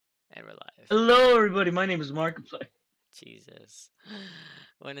Hello, everybody. My name is Markiplier. Jesus.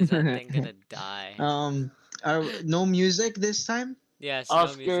 When is that thing gonna die? um, no music this time. Yes, no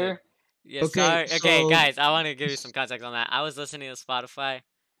music. Oscar. Yeah, Okay, sorry. Okay, so guys, I want to give you some context on that. I was listening to Spotify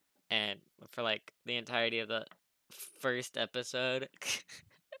and for like the entirety of the first episode.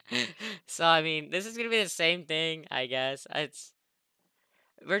 So I mean, this is gonna be the same thing, I guess.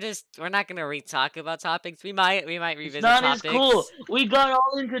 We're not gonna re-talk about topics. We might It's revisit not as cool. topics. We got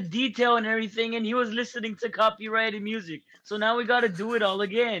all into detail and everything, and he was listening to copyrighted music. So now we got to do it all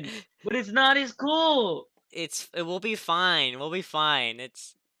again. But it's not as cool. It will be fine. We'll be fine.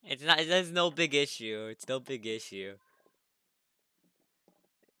 It's not. There's no big issue. It's no big issue.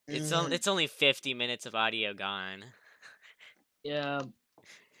 mm, It's only 50 minutes of audio gone. Yeah,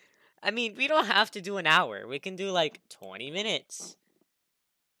 I mean, we don't have to do an hour. We can do like 20 minutes.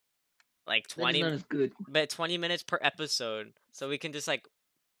 Like that is not 20, as good. but 20 minutes per episode. So we can just like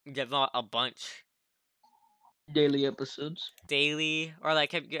give out a bunch Daily episodes. daily, or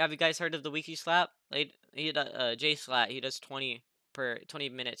like have you guys heard of the Weekly Slap? Like Jay Slat, he does 20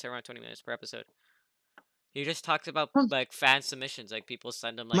 minutes, around 20 minutes per episode. He just talks about like fan submissions, like people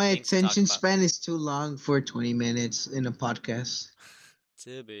send him like my things to talk attention about. span is too long for 20 minutes in a podcast.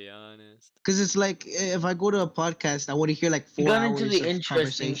 To be honest. Because it's like if I go to a podcast, I want to hear like We four got into hours the of interesting.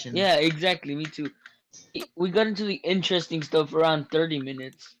 conversation. Yeah, exactly. Me too. We got into the interesting stuff around 30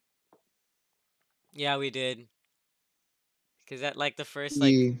 minutes. Yeah, we did. Cause that like Yeah. the first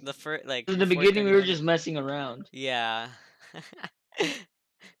like In the before beginning, 30 we were just minutes. messing around. Yeah.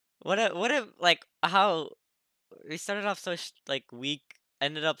 What a like how we started off so like weak,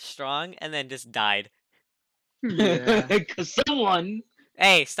 ended up strong, and then just died. Yeah. Because someone.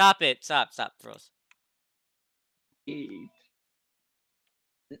 Hey, stop it! Stop, bros.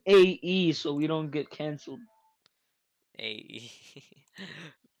 AE, so we don't get canceled. Hey.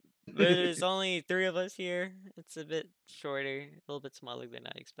 But there's only three of us here. It's a bit shorter, a little bit smaller than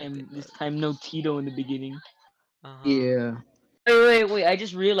I expected, And this but time, no Tito in the beginning. uh-huh. Yeah. Wait. I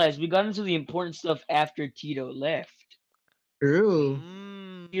just realized we got into the important stuff after Tito left. True.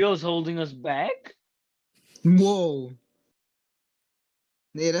 Mm. Tito's holding us back? Whoa.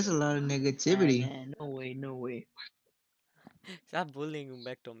 Yeah, that's a lot of Nah, negativity. nah, no way. Stop bullying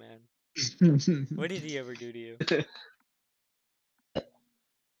Umberto, man. What did he ever do to you?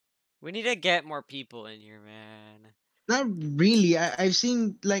 We need to get more people in here, man. Not really. I've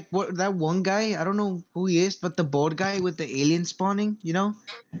seen like what that one guy. I don't know who he is, but the bald guy with the alien spawning. You know,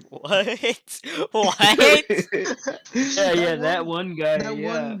 What? What? Yeah, that that one, one guy, that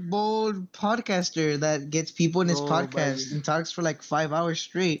yeah. one bald podcaster that gets people in his podcast Nobody. and talks for like 5 hours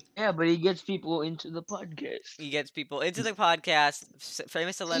straight. Yeah, but he gets people into the podcast. He gets people into the podcast,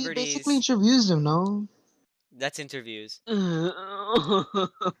 famous He basically celebrities. interviews them. No, That's interviews.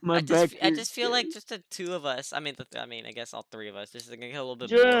 My back I hurts, just feel like guys. just the two of us. I mean, I guess all three of us. This is gonna get a little bit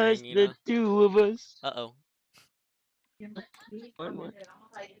boring, Just you the know. two of us. Uh-oh. What?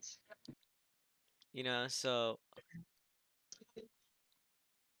 You know, so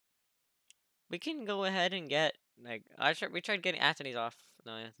we can go ahead and get like we tried getting Anthony's off.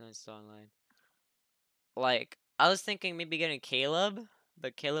 No, Anthony's still online. Like I was thinking maybe getting Caleb,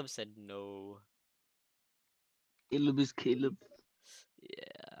 but Caleb said no. Caleb is Caleb.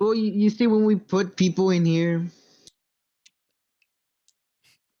 Yeah. well, you see when we put people in here.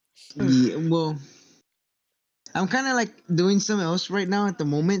 Yeah, well, I'm kind of like doing something else right now at the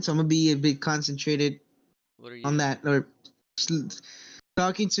moment, so I'm gonna be a bit concentrated What are you on doing? that or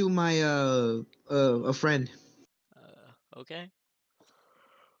talking to my a friend, Okay.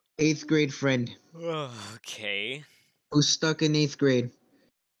 eighth grade friend Okay. who's stuck in eighth grade,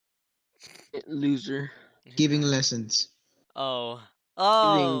 Loser. giving Yeah. lessons. Oh.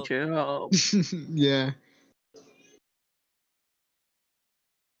 Giving Oh. job. Yeah.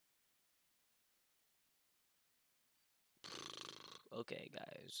 Okay,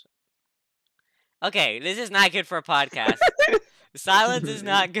 guys. Okay, this is not good for a podcast. Silence is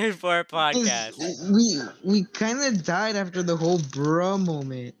not good for a 'Cause podcast. we kind of died after the whole bruh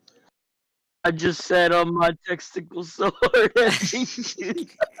moment. I just sat on my testicle so hard I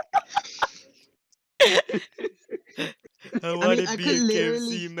think I I want mean, to be a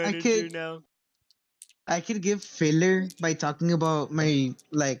KFC manager now. I could give filler by talking about my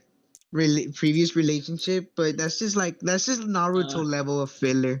like previous relationship, but that's just Naruto level of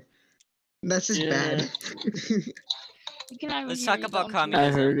filler. That's just bad. yeah. We cannot even Let's hear talk you. about Don't speak. I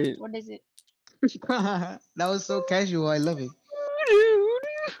heard communism. it. What is it? That was so casual. I love it.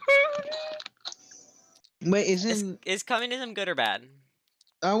 But isn't Is communism good or bad?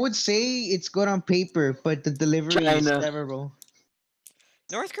 I would say it's good on paper, but the delivery is China. terrible.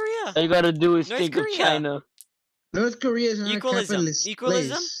 North Korea. All you gotta do is North think of Korea. China. North Korea is not a Equalism. capitalist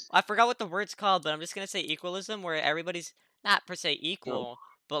Equalism? place. I forgot what the word's called, but I'm just gonna say equalism, where everybody's not per se No. equal,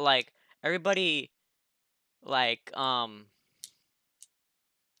 but like everybody, like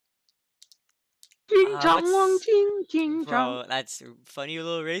Ching chong wong what's ching ching chong. bro? That's a funny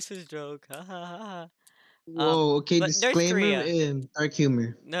little racist joke. Ha ha ha. Ha. Whoa, okay, But North disclaimer Korea, and dark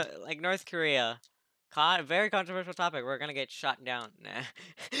humor. no, like North Korea, very controversial topic. We're gonna get shot down. Nah.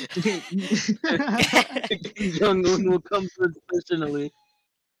 Okay. Kim Jong Un will come to us personally.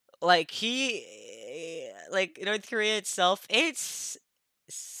 Like like North Korea itself, it's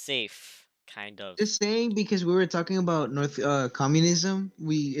safe, kind of. Just saying because we were talking about North communism.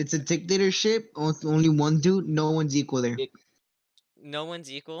 It's a dictatorship. Only one dude. No one's equal there. No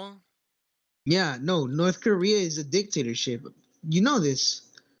one's equal. Yeah, no. North Korea is a dictatorship. You know this.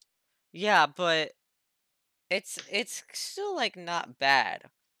 Yeah, but it's still like not bad.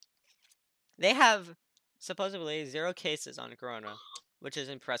 They have supposedly 0 cases on corona, which is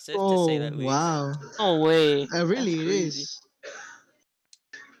impressive to say Oh the least. wow. No way. Really, That's it crazy. is.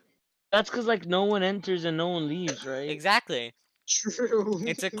 That's because like no one enters and no one leaves, right? Exactly. True.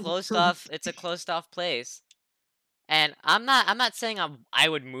 It's a closed off place. And I'm not saying I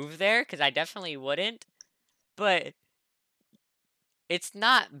would move there cuz I definitely wouldn't, but it's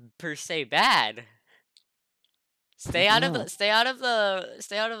not per se bad. No. Stay out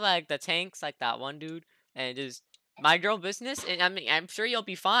of like the tanks like that one dude and just mind your own business and I mean I'm sure you'll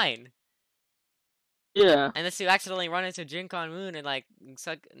be fine. Yeah. Unless you accidentally run into Jin Con Moon and like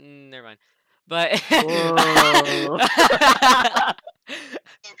suck never mind. But Whoa. Hello,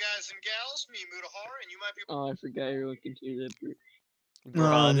 guys and gals. Me, Mutahar, and you might be. Oh, I forgot everyone can hear that.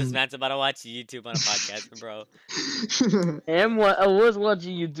 Bro, this Um. man's about to watch YouTube on a podcast, bro. I was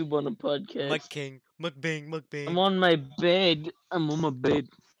watching YouTube on a podcast. Mukbang, I'm mukbang. on my bed. I'm on my bed.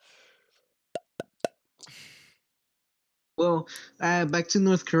 Well, back to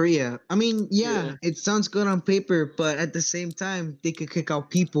North Korea. I mean, Yeah. yeah, it sounds good on paper, but at the same time, they could kick out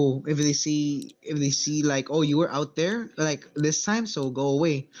people if they see like, oh, you were out there like this time, so go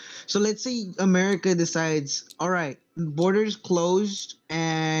away. So let's say America decides, all right, borders closed,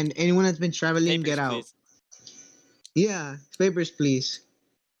 and anyone that's been traveling, get Papers, out. please. Yeah, papers, please.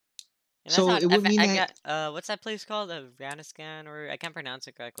 And that's So not it would mean I that got what's that place called? Afghanistan or I can't pronounce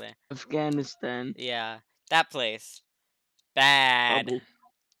it correctly. Afghanistan. Yeah, that place. Bad. Trouble.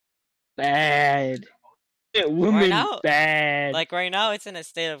 Bad. Yeah, Right woman now, bad. like right now, it's in a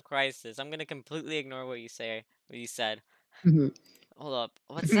state of crisis. I'm gonna completely ignore what you said. Hold up,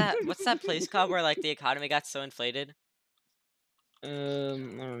 what's that? What's that place called where like the economy got so inflated? I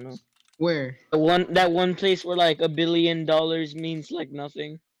don't know. where That one place where like $1 billion means like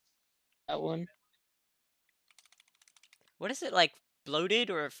nothing. That one. What is it like? Bloated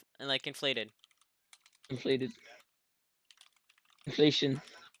or like inflated? Inflated. Inflation.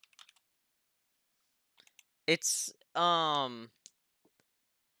 It's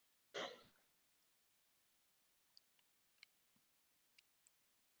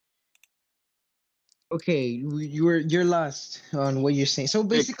okay, you're lost on what you're saying. So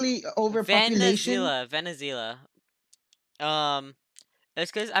basically, overpopulation. Venezuela.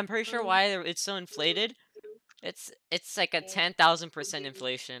 It's because I'm pretty sure why it's so inflated. It's like a 10,000%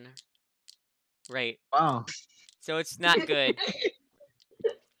 inflation rate, Wow. so it's not good.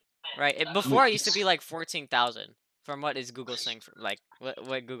 Right. Before it used to be like 14,000 from what is Google saying for like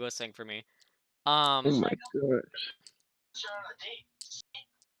what Google's saying for me. Oh my god.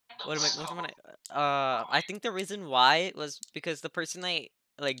 What am I think the reason why was because the person I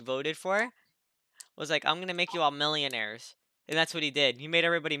like voted for was like I'm gonna make you all millionaires, and that's what he did. He made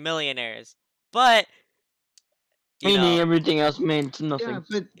everybody millionaires, but you Meaning know, everything else meant Yeah, nothing.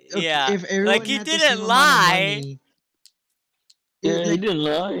 but okay, yeah, if like everyone he had the same didn't amount of lie. money, Yeah, he like didn't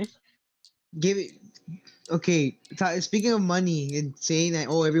lie. give it. Okay, speaking of money and saying that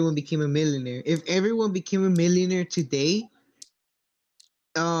oh everyone became a millionaire. If everyone became a millionaire today,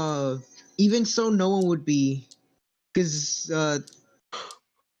 uh, even so, no one would be because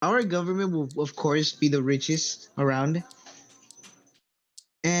our government will of course be the richest around.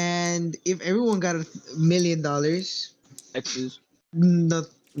 And if everyone got $1 million, Taxes. not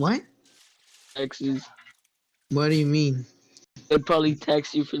what? Taxes. What do you mean? They'd probably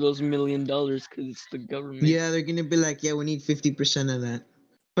tax you for those $1 million because it's the government. Yeah, they're gonna be like, yeah, we need 50% of that.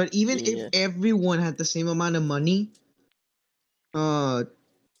 But even if Yeah. everyone had the same amount of money, uh,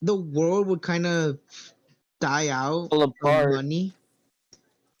 the world would kind of die out Fall of apart. money.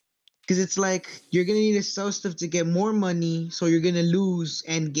 Because it's like you're gonna need to sell stuff to get more money, so you're gonna lose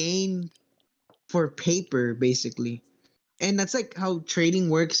and gain for paper, basically. and that's like how trading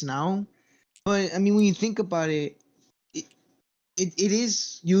works now. But I mean, when you think about it, it, it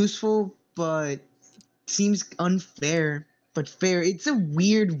is useful, but seems unfair. But fair. It's a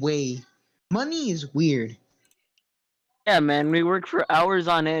weird way. Money is weird. Yeah, man, we work for hours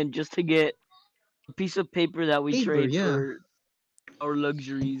on end just to get a piece of paper that we Paper, trade yeah. for our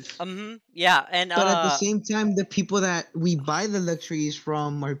luxuries. Yeah, and But at the same time, the people that we buy the luxuries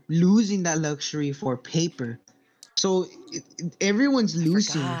from are losing that luxury for paper. So everyone's I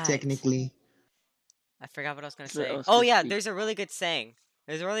losing forgot. technically. I forgot what I was gonna That's what I say. was Oh gonna yeah, speak. there's a really good saying.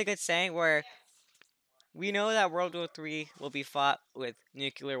 There's a really good saying where we know that World War III will be fought with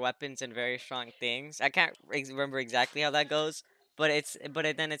nuclear weapons and very strong things. I can't remember exactly how that goes, but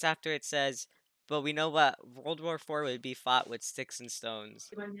then it's after it says, but we know what World War IV would be fought with sticks and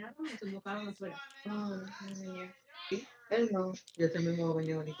stones.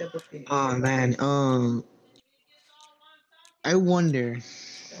 Oh man, I wonder.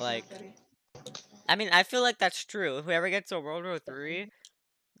 Like, I mean, I feel like that's true. Whoever gets to World War III,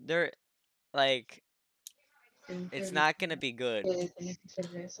 they're like, it's not gonna be good.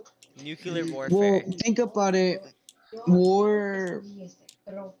 Nuclear Well, warfare. think about it. War,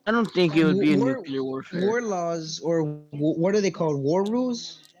 I don't think it would be a war, nuclear warfare. war laws, or what are they called? War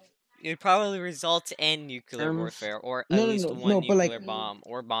rules? It would probably result in nuclear Terms. warfare, or at No, no, least no, one no. But like, nuclear bomb,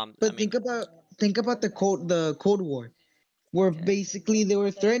 or bomb. I but mean, think about the Cold War, where okay. basically they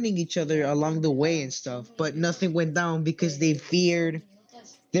were threatening each other along the way and stuff, but nothing went down because they feared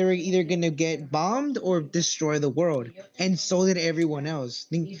they were either gonna get bombed or destroy the world, and so did everyone else.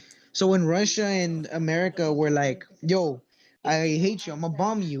 So when Russia and America were like, "Yo, I hate you, I'm gonna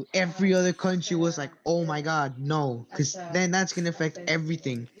bomb you," every other country was like, "Oh my God, no," because then that's gonna affect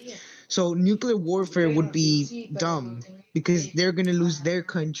everything. So nuclear warfare would be dumb because they're gonna lose their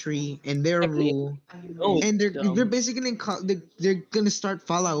country and their Exactly. rule, Oh, and it's they're dumb. basically they're gonna start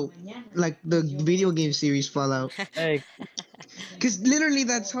Fallout, like the video game series Fallout. Like, Because literally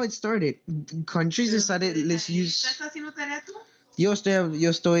that's how it started. Countries decided, let's use. Yo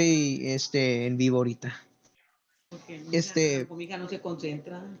estoy en vivo ahorita.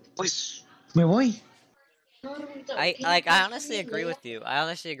 Pues me voy. I honestly agree with you. I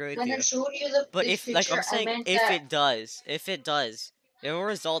honestly agree with you. But if like I'm saying, if it does, it will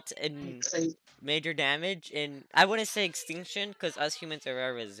result in major damage. And I wouldn't say extinction, because us humans are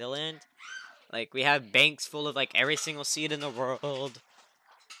very resilient. Like, we have banks full of like every single seed in the world.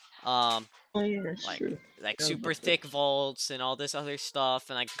 Um, oh yeah, that's like true. like I was super about to. thick vaults and all this other stuff,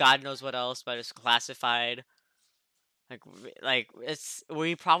 and like God knows what else, but it's classified. Like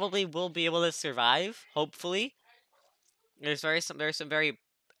we probably will be able to survive. Hopefully, there's some very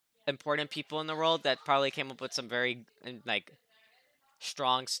important people in the world that probably came up with some very like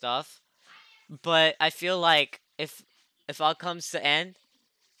strong stuff. But I feel like if all comes to end,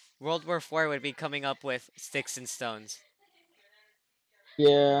 World War IV would be coming up with sticks and stones.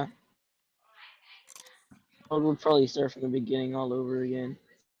 Yeah, I would probably start from the beginning all over again.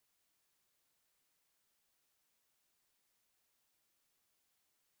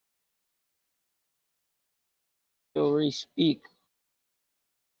 You already speak.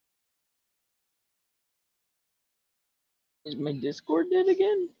 Is my Discord dead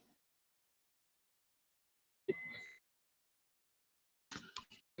again?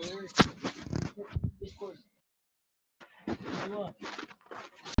 Discord.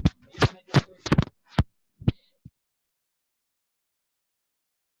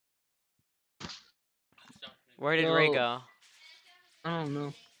 Where did Ray Yo, go? I don't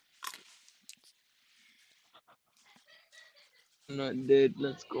know. I'm not dead.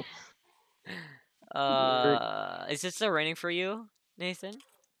 Let's go. Work. Is it still raining for you, Nathan?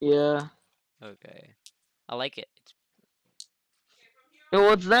 Yeah. Okay, I like it. Yo,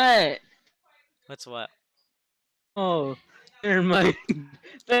 what's that? What's what? Oh, never mind.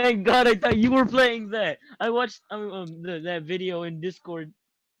 Thank God, I thought you were playing that. I watched that video in Discord.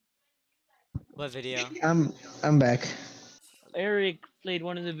 What video? I'm back. Eric played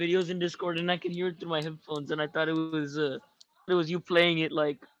one of the videos in Discord, and I could hear it through my headphones, and I thought it was you playing it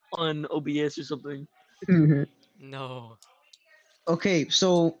like on OBS or something. No. Okay,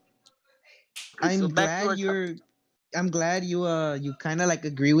 so Okay, so I'm back to glad our topic. you're. I'm glad you kind of like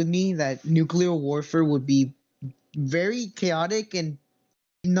agree with me that nuclear warfare would be very chaotic and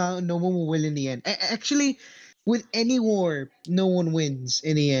no one will win in the end. Actually, with any war, no one wins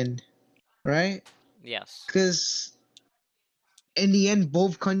in the end, right? Yes. Because in the end,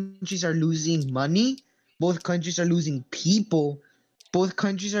 both countries are losing money, both countries are losing people, both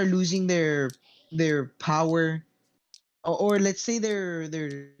countries are losing their power, or let's say their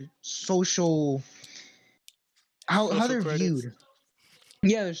social. how Social they're credits. viewed.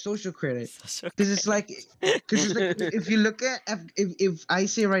 Yeah, there's social credit. Social Because it's like, because it's like, credits. if you look at if I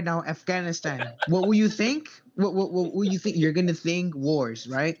say right now Afghanistan, what will you think? What will you think? You're gonna think wars,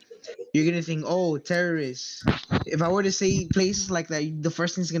 right? You're gonna think, oh, terrorists. If I were to say places like that, the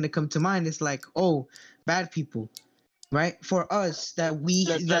first thing's gonna come to mind is like, oh, bad people, right? For us, the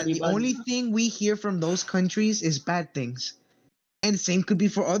that the Taliban. only thing we hear from those countries is bad things. And the same could be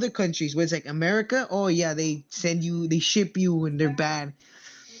for other countries where it's like America, oh yeah, they send you, they ship you, and they're bad.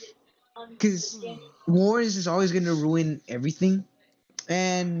 Because wars is always gonna ruin everything.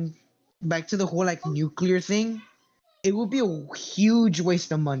 And back to the whole like nuclear thing, it would be a huge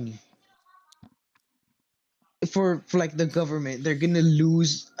waste of money for like the government. They're gonna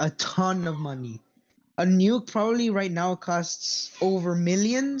lose a ton of money. A nuke probably right now costs over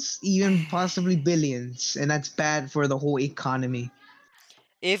millions, even possibly billions, and that's bad for the whole economy.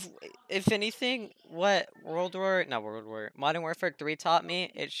 if if anything, what not World War, Modern Warfare 3 taught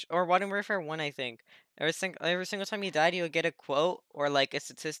me, or Modern Warfare 1, I think. Every single time you died, you would get a quote or like a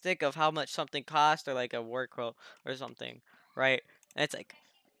statistic of how much something cost, or like a war quote or something, right? And it's like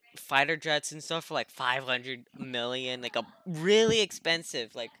fighter jets and stuff for like 500 million, like a really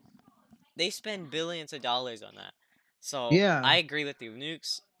expensive, like they spend billions of dollars on that. So Yeah. I agree with you.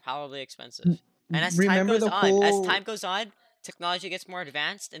 Nukes probably expensive. And Remember the as whole time goes on, technology gets more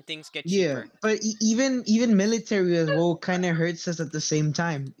advanced and things get Yeah, cheaper. but even military as well kind of hurts us at the same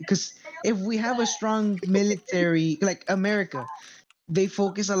time because if we have a strong military like America, they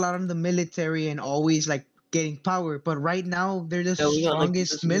focus a lot on the military and always like getting power. But right now they're the Yeah, we got like the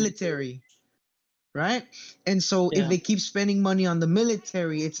strongest best military. military, right? And so if Yeah. they keep spending money on the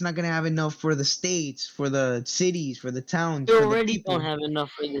military, it's not gonna have enough for the states, for the cities, for the towns, We for the already don't people. have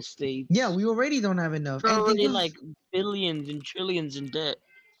enough for the Yeah, states. we already don't have enough. We're And already like billions and trillions in debt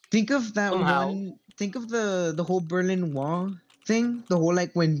think of that somehow. one. Think of the whole Berlin Wall thing. The whole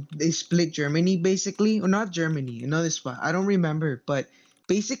like when they split Germany, basically, or not Germany, another spot. I don't remember, but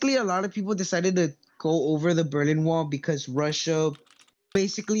basically, a lot of people decided to go over the Berlin Wall because Russia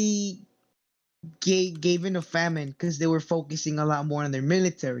basically gave in a famine because they were focusing a lot more on their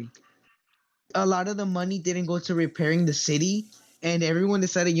military. A lot of the money didn't go to repairing the city, and everyone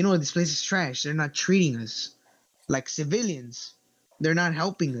decided, this place is trash. They're not treating us like civilians. They're not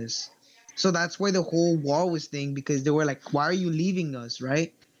helping us. So that's why the whole wall was thing because they were like, why are you leaving us,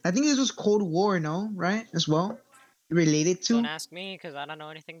 right? I think this was Cold War, no, right? As well, related Don't to ask me because I don't know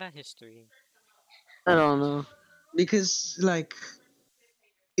anything about history. I don't know. because like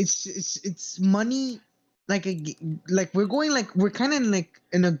it's money, like like we're going like we're kind of like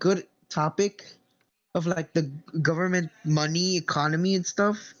in a good topic of like the government money economy and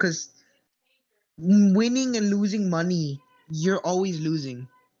stuff because winning and losing money, you're always losing.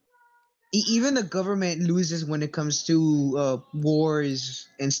 Even the government loses when it comes to wars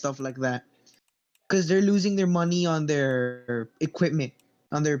and stuff like that because they're losing their money on their equipment,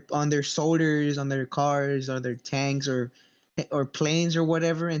 on their soldiers, on their cars, on their tanks or planes or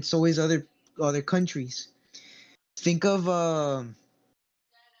whatever, and so is other countries. Think of I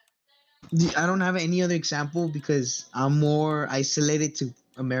don't have any other example because I'm more isolated to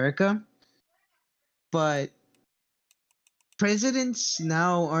America, but presidents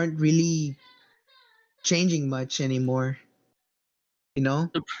now aren't really changing much anymore, you know?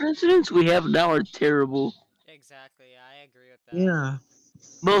 The presidents we have now are terrible. Exactly, I agree with that. Yeah.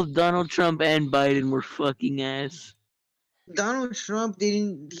 Both Donald Trump and Biden were fucking ass. Donald Trump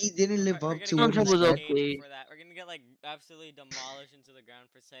didn't live We're up gonna to get what Donald he Trump was flamed said. hating okay. for that. We're gonna get like absolutely demolished into the ground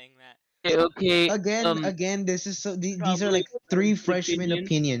for saying that. Okay, okay. Again, this is these are Probably like not a three good freshman opinion,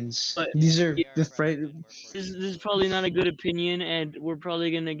 opinions. but These Yes, are we yeah, are the freshmen. We're this 14. is probably not a good opinion, and we're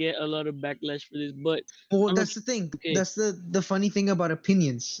probably gonna get a lot of backlash for this. But well, Donald that's Trump, the thing. okay, That's the funny thing about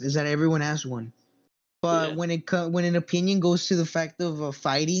opinions is that everyone has one. But yeah. when an opinion goes to the fact of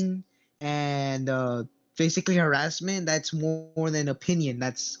fighting and basically harassment, that's more than opinion.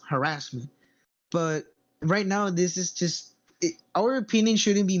 That's harassment. But right now, this is just our opinion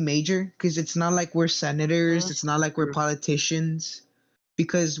shouldn't be major because it's not like we're senators. That's It's not like we're true. politicians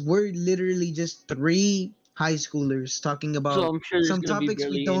because we're literally just three high schoolers talking So about I'm sure there's some gonna be topics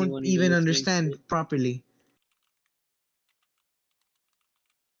we barely don't anyone even even listening to understand it. properly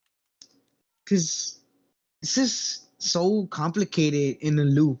because it's just so complicated in a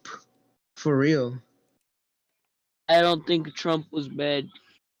loop for real. I don't think Trump was bad.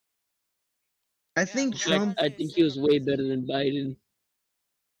 I Yeah, think In but that fact, Trump was I a think he single was way person. better than Biden.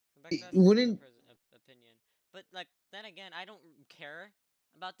 Back that's a single wouldn't. person opinion. But like then again, I don't care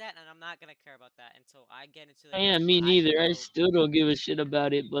about that, and I'm not gonna care about that until I get into Oh, the yeah, age where me I can neither. I go. still don't give a shit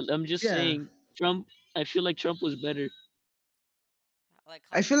about it, but I'm just Yeah, saying. Trump. I feel like Trump was better. Like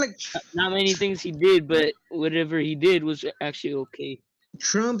I how? feel like Not many things he did, but whatever he did was actually okay.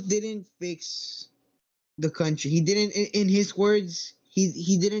 Trump didn't fix the country. He didn't, in his words,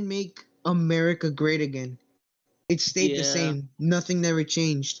 he didn't make America great again. It stayed the Yeah, same. Nothing never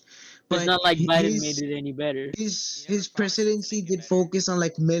changed. but But it's not like Biden his made it any better. He his never promised it to presidency make it did better. focus on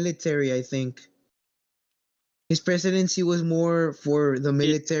like military, I think. His presidency was more for the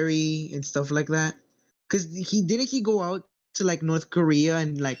Yeah, military and stuff like that. Cause he go out to like North Korea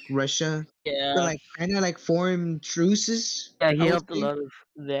and like Russia to like yeah, kind of like form truces, yeah. I He would helped a say. lot of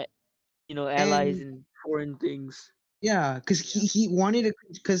that, allies And and foreign things. yeah, because Yeah. he wanted to,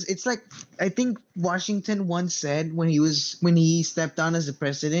 because it's like I think Washington once said when he stepped down as the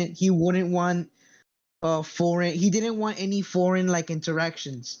president, he wouldn't want foreign, he didn't want any foreign like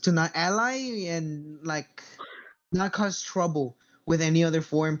interactions, to not ally and like not cause trouble with any other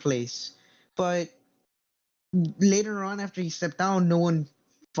foreign place. But later on, after he stepped down, no one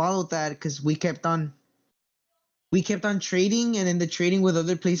followed that because we kept on trading, and then the trading with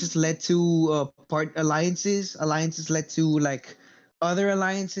other places led to part alliances. Alliances led to like other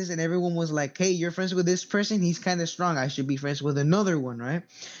alliances, and everyone was like, "Hey, you're friends with this person. He's kind of strong. I should be friends with another one, right?"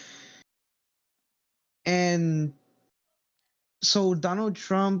 And so Donald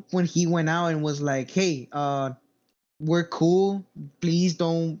Trump, when he went out and was like, "Hey, we're cool. Please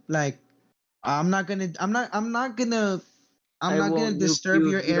don't like. I'm I not gonna won't nuke disturb you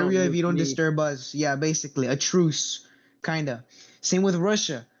your if you don't area if nuke you don't me. disturb us." Yeah, basically a truce, kinda. Same with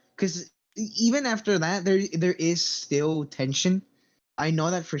Russia, because even after that, there is still tension. I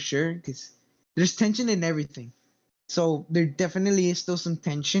know that for sure, because there's tension in everything. So there definitely is still some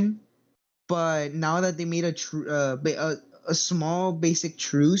tension. But now that they made a small basic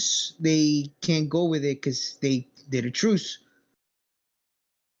truce, they can't go with it because they did a truce,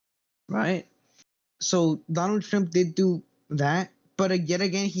 right? So Donald Trump did do that, but yet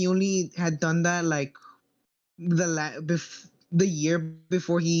again, he only had done that like the year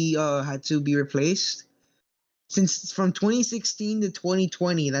before he had to be replaced. Since from 2016 to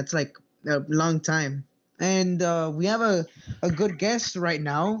 2020, that's like a long time. And we have a good guest right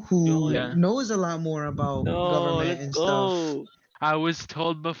now who Join. Yeah. knows a lot more about No, government let's and stuff. go. I was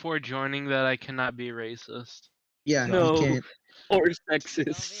told before joining that I cannot be racist. Yeah, So, you No, can't. or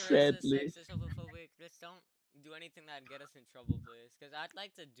Don't be sexist, racist, sadly. sexist, homophobic. Just don't do anything that'd get us in trouble, please. Because I'd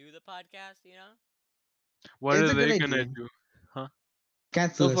like to do the podcast, you know? what It's are a good they gonna idea. do? Huh?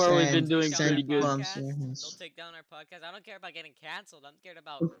 Cancel So us far, we've They'll been and take doing down our pretty send good. bombs to podcast. your They'll house. take down our podcast. I don't care about getting canceled. I'm scared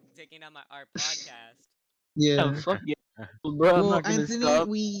about taking down our podcast. Yeah, Yeah. fuck yeah, bro. I'm Well, not gonna Anthony, stop.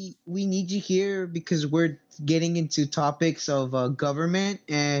 we need you here because we're getting into topics of government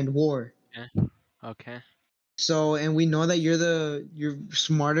and war. Yeah. Okay. So, and we know that you're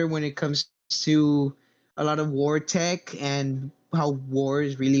smarter when it comes to a lot of war tech and how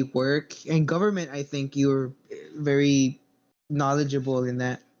wars really work. And government, I think you're very knowledgeable in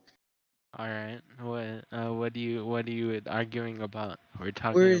that. All right. What are you arguing about? We're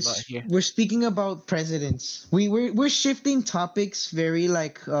talking We're about here. we're speaking about presidents. We're shifting topics very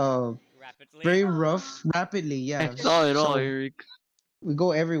like Rapidly. very rough, rapidly. I Yeah. saw it all, So Eric. we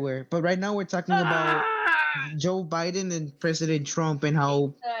go everywhere. But right now we're talking about Ah! Joe Biden and President Trump and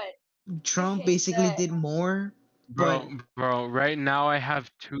how Trump basically did more, but Bro, right now I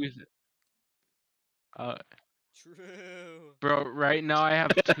have uh True. right now I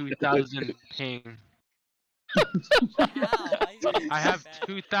have 2,000 ping. How? How you getting I so have fast?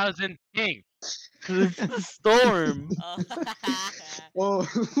 2,000 ping. It's the storm. Oh. oh,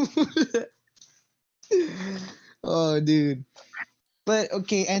 oh, dude. But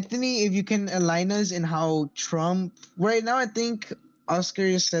okay, Anthony, if you can align us in how Trump right now, I think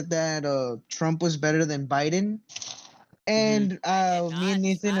Oscar said that Trump was better than Biden, Hmm. and I did me and not.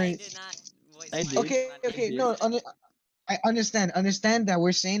 Nathan I are did not. Wait, I say my did. name. okay. My Okay, I name. no, did. I understand that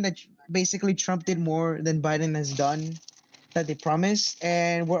we're saying that basically Trump did more than Biden has done that they promised,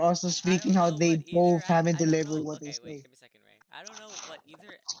 and we're also I speaking don't how know they what either. both haven't I don't delivered know. what they Okay, wait. say. Give me a second, Ray. I don't know what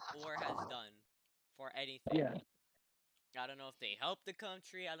either or has done for anything. Yeah. I don't know if they helped the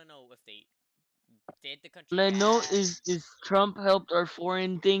country. I don't know if they did the All country I know bad. is Trump helped our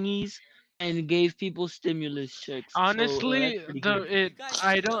foreign thingies and gave people stimulus checks. So that's Honestly, pretty good. You guys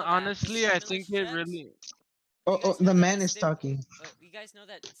I don't don't know that honestly I stimulus think it checks. really You Oh, guys know the that man is talking. you guys know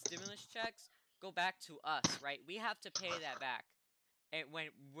that stimulus checks go back to us, right? We have to pay that back, and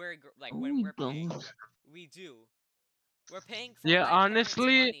No, when we we're paying, don't. we do. We're paying for yeah, my parents'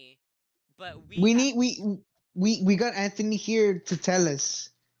 honestly, money, but we We have. need we got Anthony here to tell us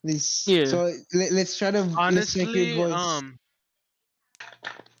this. Yeah. So let's try to let's check his honestly voice.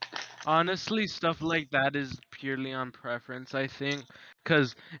 Honestly, stuff like that is purely on preference, I think,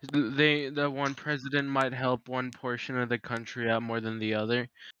 because the one president might help one portion of the country out more than the other.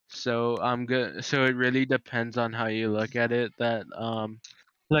 So I'm good. So it really depends on how you look at it. That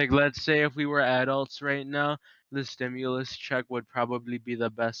like let's say if we were adults right now, the stimulus check would probably be the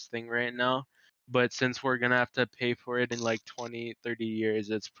best thing right now. But since we're gonna have to pay for it in like 20, 30 years,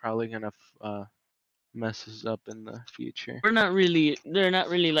 it's probably gonna mess us up in the future. We're not really. They're not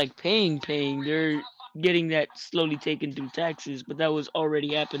really like paying. They're getting that slowly taken through taxes, but that was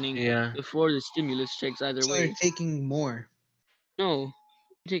already happening Yeah. before the stimulus checks. Either So they're way, taking more. no,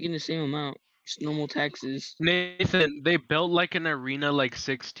 taking the same amount, just normal taxes. Nathan, they built like an arena like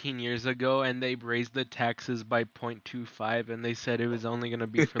 16 years ago and they raised the taxes by 0.25 and they said it was only going to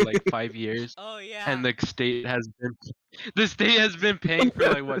be for like 5 years Oh and yeah. the state has been paying for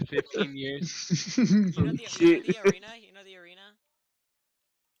like what 15 years. Oh You know shit! the arena? You know the arena?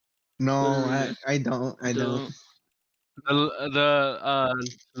 What No, arena? I don't. I don't. Don't. No?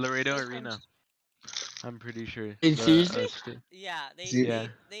 The Laredo They Arena, I'm pretty sure. Hey, The seriously? state. Yeah, See, Yeah.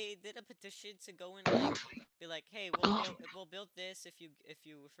 they did a petition to go and like be like, "Hey, we'll build this if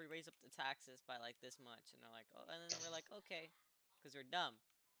we raise up the taxes by like this much." And they're like, "Oh," and then we're like, "Okay," cuz we're dumb,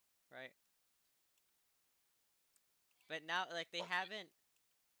 right? But now like they haven't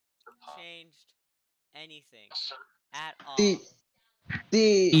changed anything at the all.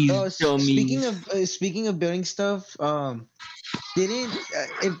 These speaking dummies. of building stuff, didn't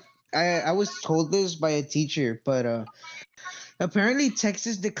if I was told this by a teacher, but apparently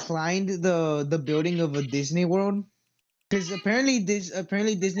Texas declined the building of a Disney World because apparently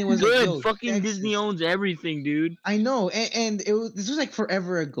Disney was like, Good. yo, Fucking Disney Texas. owns everything, dude. I know, and this was like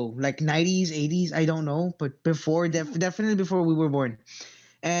forever ago, like 90s, 80s, I don't know, but before definitely before we were born.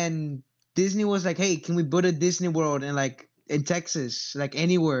 And Disney was like, "Hey, can we build a Disney World in Texas, like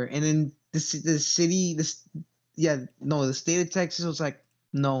anywhere?" And then the city, yeah, no, the state of Texas was like,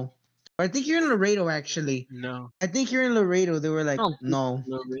 "No." Or I think you're in Laredo No. actually. No. I think you're in Laredo. They were I like, don't think "No."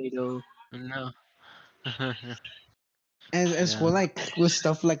 Laredo. No. And as Yeah. well, like with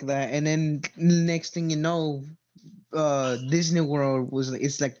stuff like that, and then next thing you know, Disney World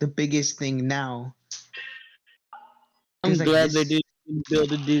it's like the biggest thing now. Cause I'm like glad they this. didn't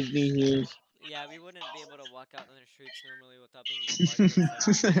build a Disney here. Yeah, we wouldn't be able to walk out on the streets normally without being bombarded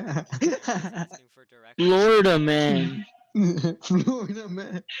with signs asking for directions. Florida, man. Florida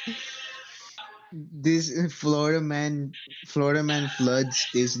man. This Florida man floods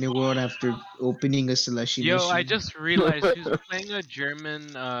Disney World after opening a slushy Yo, I machine. just realized who's playing a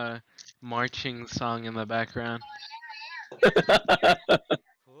German marching song in the background.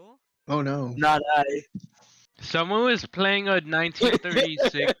 Who? Oh no. Not I. Someone was playing a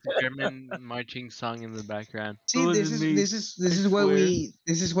 1936 German marching song in the background. It See, wasn't me. I swear.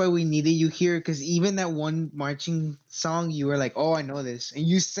 this is why we needed you here because even that one marching song, you were like, "Oh, I know this," and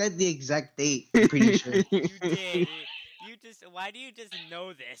you said the exact date. I'm pretty sure. You did. You just. Why do you just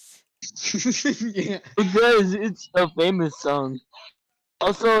know this? Yeah. Because it's a famous song.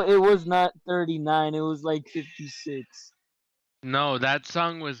 Also, it was not 39. It was like 56. No, that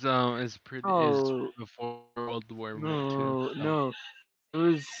song is Oh before World War II. no, So no. It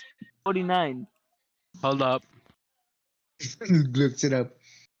was 49. hold up. Looked it up.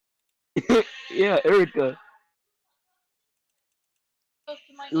 Yeah, Erica.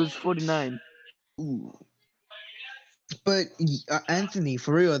 It was 49. Ooh. But Anthony,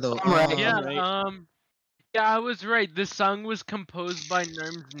 for real though, I'm right. Yeah, I'm right. yeah, I was right. This song was composed by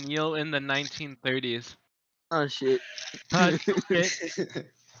Nerms Neal in the 1930s. Oh shit. Shit,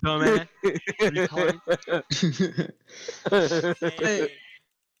 dumbass, retard. but Okay.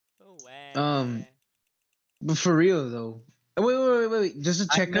 um, Away. but for real though. Wait. Just a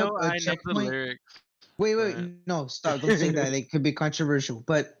checkup, a I know the checkpoint. lyrics, Wait. but No, stop. Don't say that. It could be controversial.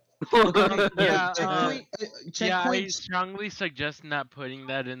 But okay. yeah, yeah, I Checkpoints. strongly suggest not putting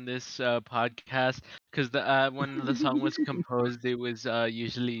that in this podcast because when the song was composed, it was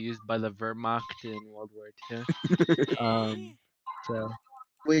usually used by the Wehrmacht in World War II. Eh? Um, so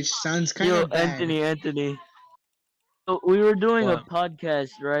Which sounds kind Yo, of bad. Anthony. So we were doing a what?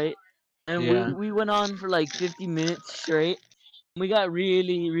 podcast, right? And we Yeah. we went on for like 50 minutes straight. We got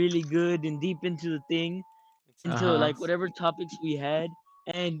really good and deep into the thing, Into the Uh into huh. like weeds. whatever topics we had.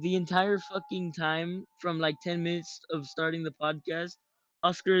 And the entire fucking time from like 10 minutes of starting the podcast,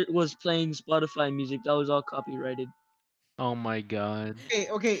 Oscar was playing Spotify music that was all copyrighted. Oh my God.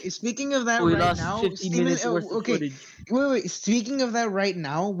 Okay. Speaking of that We right lost now, 50 Steven. minutes worth of Okay, footage. wait. Speaking of that right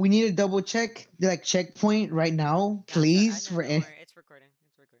now, we need to double check, like checkpoint right now, Yeah, I'm sorry. I please. know. For Don't worry. It's recording.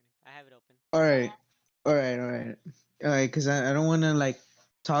 It's recording. I have it open. all right, all right. Because I don't want to like.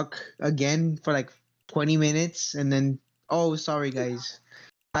 talk again for like 20 minutes and then, oh, sorry guys,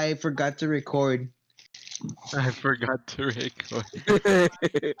 I forgot to record. I forgot to record. Damn.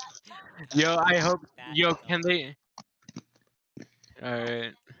 Yo, I Fuck hope. that Yo, can song. they? All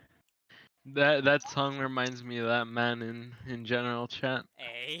right. That song reminds me of that man in general chat.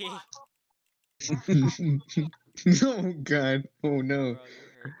 Hey, Oh god, oh no. bro, you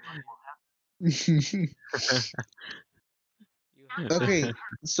hurt me. You hurt me. Okay,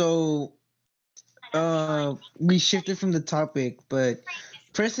 so we shifted from the topic, but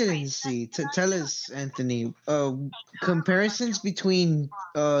presidency. Tell us, Anthony. Comparisons between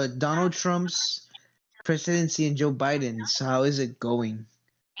Donald Trump's presidency and Joe Biden's. How is it going?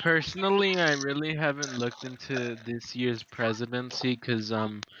 Personally, I really haven't looked into this year's presidency because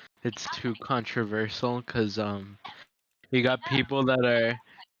it's too controversial. Because you got people that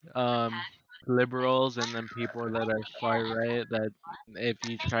are liberals and then people that are far right. That if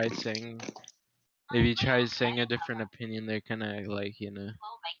you try saying a different opinion, they're gonna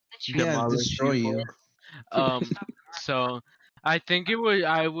Yeah, demolish destroy you for you. it. Um, so I think it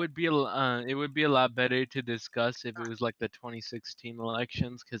would be a lot better to discuss if it was like the 2016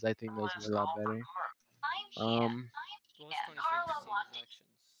 elections because I think those were a lot better. Um, What was 2016 elections?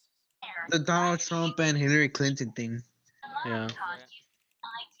 The Donald Trump and Hillary Clinton thing. yeah. I forget.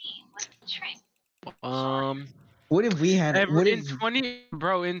 Um, What if we had? ever What if?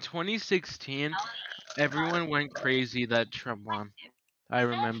 in 2016, everyone went crazy that Trump won. I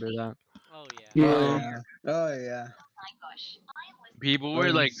remember that. Oh yeah. Oh Yeah. yeah. Oh yeah. People were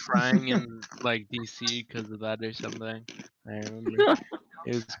Um, like crying in like DC because of that or something. I remember.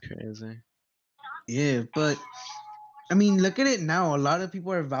 It was crazy. yeah, but I mean, look at it now. A lot of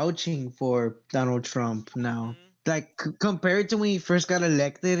people are vouching for Donald Trump now. Mhm. Like compared to when he first got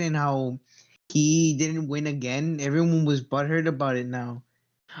elected and how he didn't win again, everyone was butthurt about it now.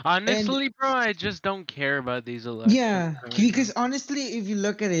 And Honestly, bro, I just don't care about these elections yeah, right because now. honestly, if you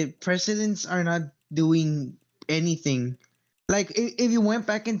look at it, presidents are not doing anything. Like if you went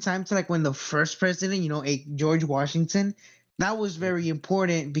back in time to like when the first president, George Washington, that was Yeah. very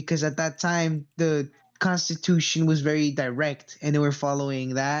important because at that time the Constitution was very direct and they were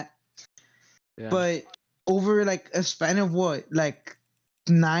following that. Yeah. But over like a span of what, like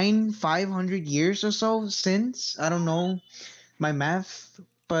 500 years or so since, I don't know my math,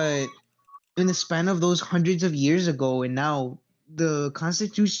 but in the span of those hundreds of years ago and now, the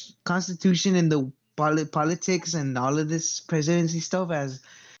constitution and the politics and all of this presidency stuff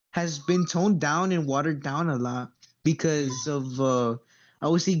has been toned down and watered down a lot Mm, because of I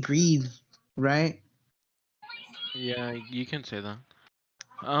would say greed, right? yeah, you can say that.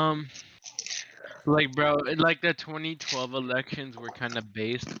 Um, like, bro, like the 2012 elections were kind of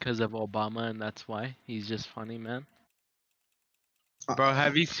based because of Obama, and that's why he's just funny, man. Bro, uh,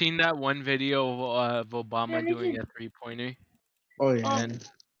 have you seen that one video of Obama Man, you doing can a three-pointer oh yeah. and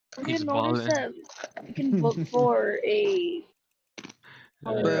have you he's noticed balling? that you can vote for a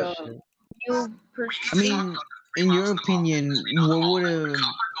But Shit. new I person? mean, in your opinion, what would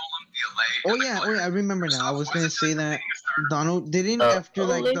oh yeah, I remember now. I was gonna say that Donald didn't, after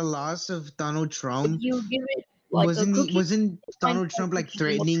like the List, loss of Donald if Trump, you give it like a wasn't cookie, wasn't it finds Donald that Trump like cookie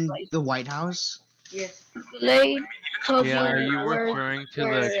threatening multiplies. the White House? Delayed because Yeah, are you where referring to the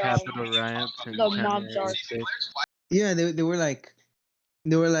where Capitol riots in the mobs January are. 6th? Yeah, they were like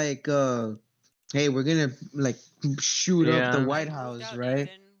hey, we're gonna like shoot up the Yeah, White I moved House, out right?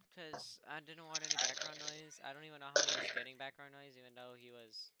 Ethan because I didn't want any background noise. I don't even know how he was getting background noise, even though he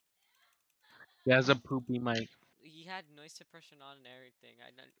has a poopy mic. he had noise suppression on and everything.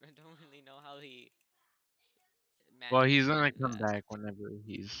 I don't really know how he Well, he's managed to gonna do come that. back whenever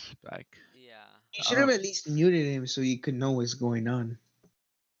he's back. Yeah, You should Uh, have at least muted him so you could know what's going on.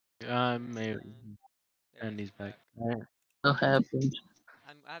 maybe, there and is. he's He's back. back. Alright. What happened?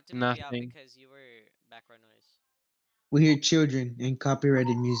 I have to move you out Nothing. because you were background noise. We hear children and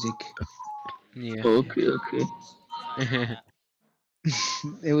copyrighted music. Yeah. Okay, okay. Sorry about that.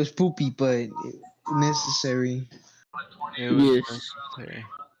 It was poopy, but necessary. It was Yes. necessary.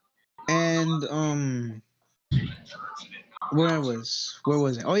 And where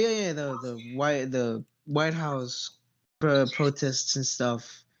was it? Oh yeah, yeah, the White House protests and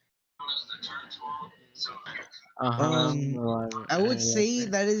stuff. Hmm. Uh huh. Um, Well, I would like say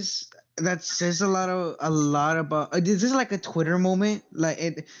that. that says a lot about. This is like a Twitter moment, like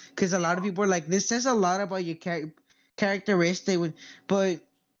it, because a lot of people are like, this says a lot about your characteristic. But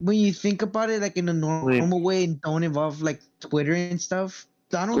when you think about it, like in a normal Wait. way and don't involve like Twitter and stuff,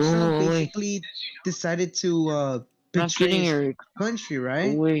 Donald Trump Wait. basically decided to I'm not betray getting his your. country,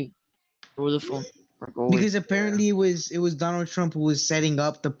 right? Wait. Over the phone. Like always. because apparently it was Donald Trump who was setting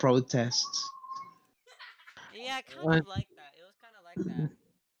up the protests. Yeah, kind Uh, of like that. It was kind of like that.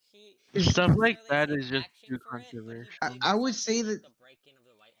 He didn't Stuff like necessarily that take is just action too for it, but he controversial. did I would something say like that, the break-in of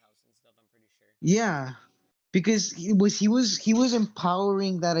the White House and stuff. I'm pretty sure. yeah, because he was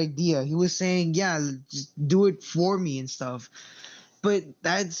empowering that idea. He was saying, yeah, just do it for me and stuff. But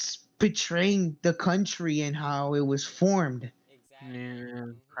that's betraying the country and how it was formed. Exactly.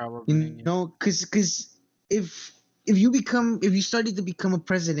 Yeah, Mhm. You probably. know, because if you started to become a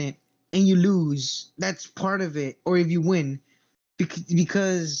president and you lose, that's part of it. Or if you win,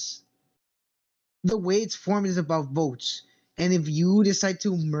 because the way it's formed is about votes. And if you decide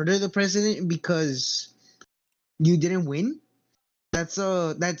to murder the president because you didn't win, that's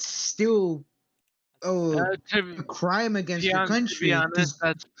still That's a, insane. a crime against your To be country. honest, Because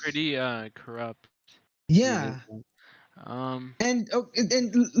that's pretty corrupt. If you did yeah, that. Um, and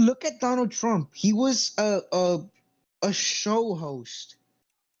look at Donald Trump. He was a show host.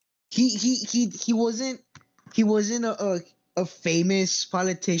 He wasn't a famous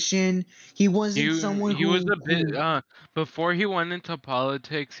politician. He wasn't someone he was who a bit who before he went into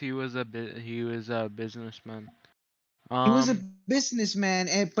politics. He was a businessman. he was a Um, businessman,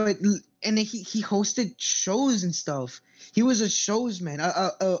 and he hosted shows and stuff. He was a showsman,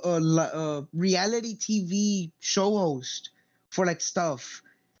 a reality TV show host for like stuff,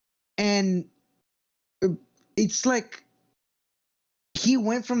 and uh, it's like he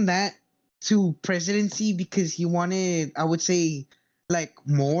went from that to presidency because he wanted, I would say, like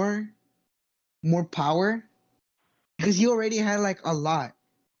more power, because he already had like a lot.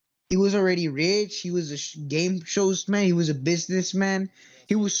 He was already rich. He was a game shows man. He was a businessman. Yes,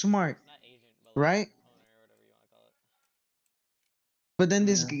 He was agent. smart, Not agent, but like right? owner or whatever you want to call it. But then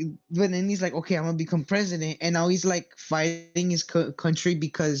yeah, but then he's like, okay, I'm gonna become president, and now he's like fighting his country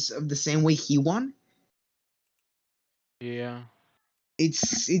because of the same way he won. yeah,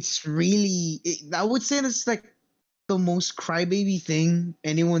 It's really, I would say it's like the most crybaby thing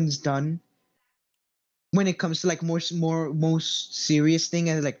anyone's done when it comes to like most serious thing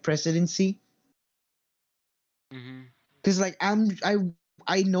as like presidency. hmm Because like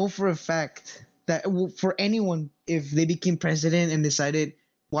I know for a fact that for anyone, if they became president and decided,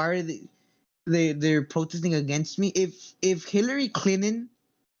 why are they're protesting against me, if Hillary Clinton,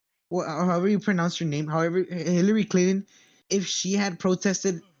 well, however you pronounce her name, however Hillary Clinton, if she had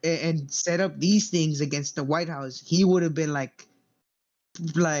protested and set up these things against the White House, he would have been like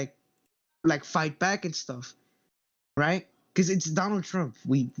like fight back and stuff, right? Because it's Donald Trump.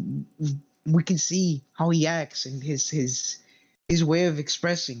 We can see how he acts and his way of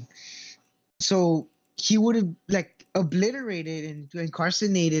expressing. So he would have like obliterated and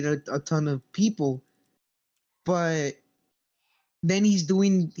incarcerated a ton of people, but then he's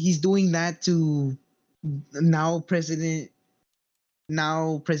doing that to now President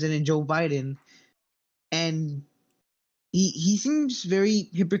now President Joe Biden, and he seems very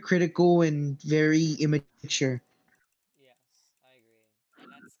hypocritical and very immature. Yes, I agree. And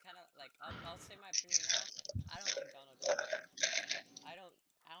that's kind of like I'll say my opinion now. I don't like Donald Trump. I don't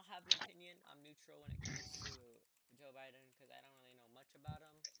I don't have an opinion. I'm neutral when it comes to Joe Biden because I don't really know much about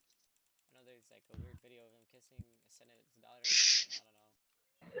him. I know there's like a weird video of him kissing a senator's daughter or something.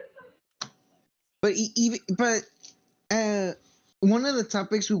 I don't know. Like, But uh one of the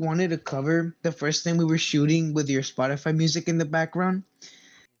topics we wanted to cover the first time we were shooting with your Spotify music in the background,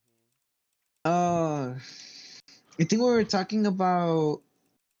 mm-hmm. uh I think we were talking about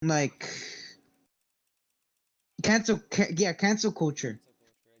like cancel culture. Cancel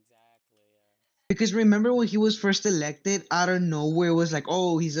culture, exactly. Yeah. Because remember when he was first elected, out of nowhere it was like,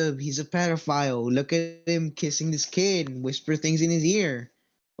 oh, he's a pedophile. Look at him kissing this kid and whisper things in his ear.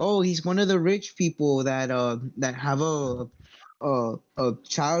 Oh, he's one of the rich people that have a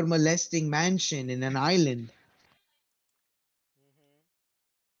child molesting mansion in an island, Mm-hmm.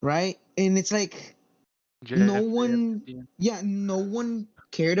 right? And it's like no Jeffrey one, Epstein. yeah, no one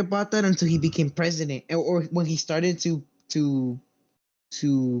cared about that until he became president, or when he started to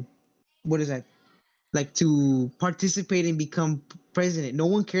what is that, like to participate and become president. No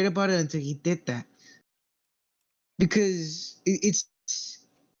one cared about it until he did that, because it's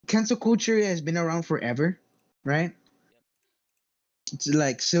cancel culture has been around forever, right? Yep. It's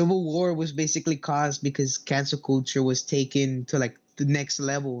like civil war was basically caused because cancel culture was taken to like the next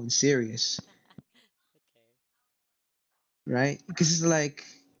level and serious, Okay. right? Because it's like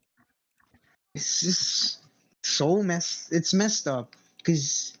it's just so it's messed up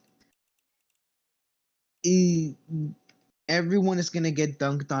because everyone is gonna get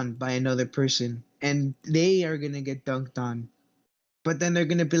dunked on by another person, and they are gonna get dunked on But then they're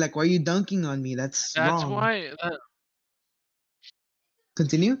gonna be like, "Why are you dunking on me? That's That's wrong." why.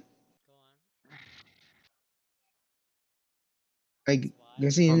 Continue. Go on. I That's why.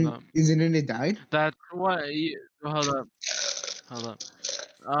 guess Hold up. his internet died. That's why. Hold up. Hold up.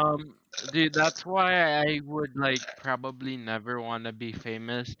 Dude, that's why I would like probably never want to be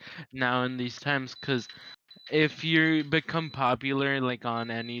famous now in these times, cause if you become popular like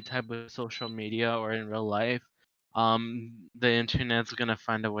on any type of social media or in real life, the internet's gonna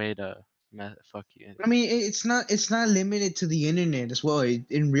find a way to fuck you. I mean, it's not limited to the internet as well.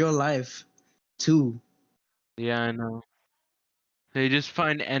 In real life, too. Yeah, I know. They just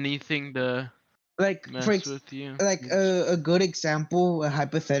find anything to Like mess with you. like a good example, a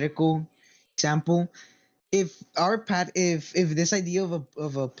hypothetical example. If this idea of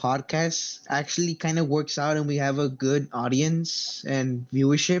a podcast actually kind of works out and we have a good audience and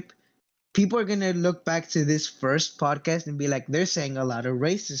viewership, people are gonna look back to this first podcast and be like, they're saying a lot of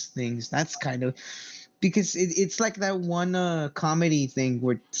racist things. That's kind of because it's like that one comedy thing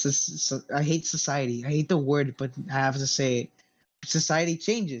where I hate society. I hate the word, but I have to say it. Society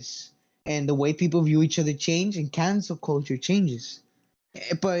changes, and the way people view each other change, and cancel culture changes.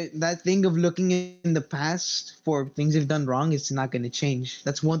 But that thing of looking in the past for things they've done wrong is not going to change. That's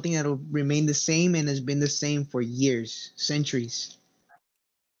one thing that'll remain the same and has been the same for years, centuries.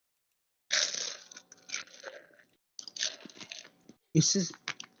 It's just,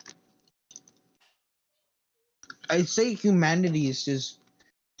 I'd say humanity is just,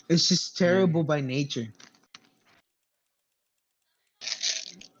 it's just Yeah. terrible by nature.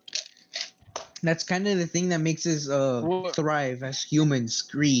 That's kind of the thing that makes us What thrive as humans,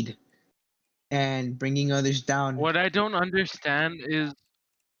 greed and bringing others down. what I don't understand is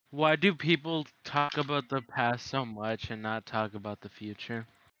why do people talk about the past so much and not talk about the future?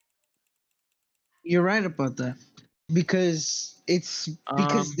 You're right about that. Because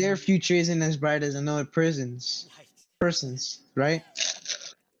their Um, future isn't as bright as another Yikes. person's, right?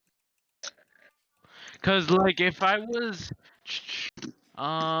 cause like if I was,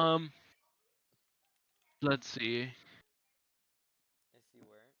 um, let's see. If you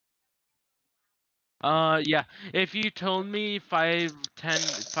weren't. Yeah. If you told me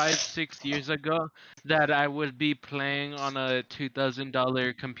 6 years ago that I would be playing on a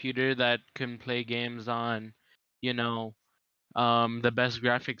 $2,000 computer that can play games on, you know, the best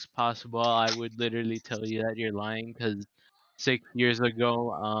graphics possible, I would literally tell you that you're lying. Cause 6 years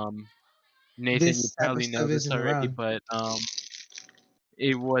ago, Nathan, you This type of probably know stuff this isn't already, around. but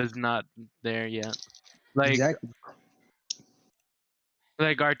it was not there yet. Like Exactly.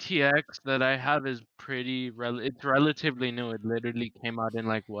 RTX that I have is it's relatively new. It literally came out in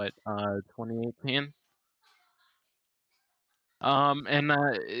like what 2018. And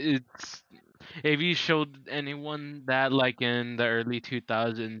it's if you showed anyone that like in the early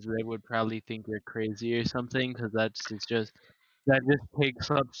 2000s, they would probably think you're crazy or something, because that just takes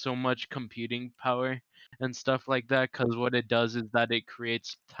up so much computing power and stuff like that. Because what it does is that it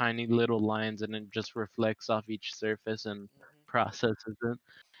creates tiny little lines and it just reflects off each surface and Mhm. processes it,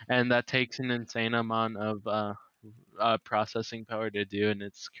 and that takes an insane amount of processing power to do, and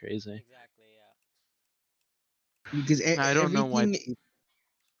it's crazy. Exactly. Yeah. Because I don't know why.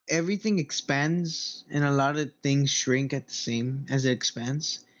 everything expands and a lot of things shrink at the same as it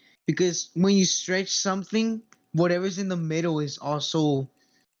expands. Because when you stretch something, whatever's in the middle is also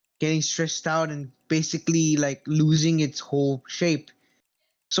getting stretched out and basically like losing its whole shape.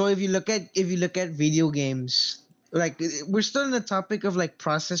 So if you look at video games, like we're still in the topic of like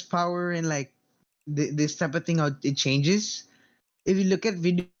process power and like this type of thing how it changes. If you look at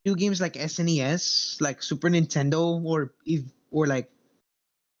video games like SNES, like Super Nintendo, or like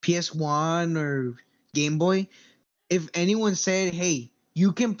PS1 or Game Boy, if anyone said, "Hey,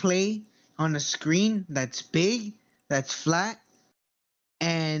 you can play on a screen that's big, that's flat,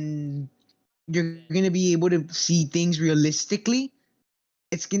 and you're gonna be able to see things realistically,"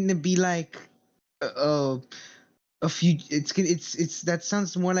 it's gonna be like uh, a few. It's that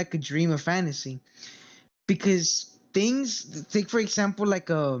sounds more like a dream, a fantasy, because things take for example like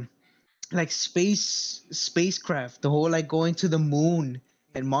spacecraft, the whole like going to the moon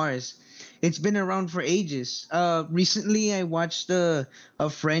and Mhm. Mars. It's been around for ages. Recently I watched a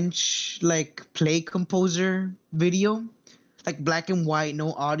French like play composer video, like black and white,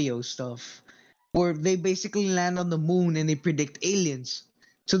 no audio stuff, where they basically land on the moon and they predict aliens.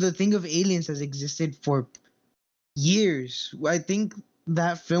 So the thing of aliens has existed for years. I think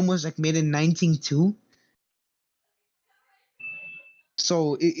that film was like made in 1902.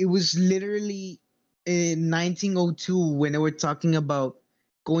 So it was literally in 1902 when they were talking about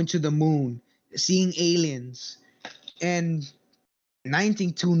going to the moon, seeing aliens, and 9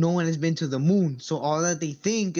 thing too, no one has been to the moon. So all that they think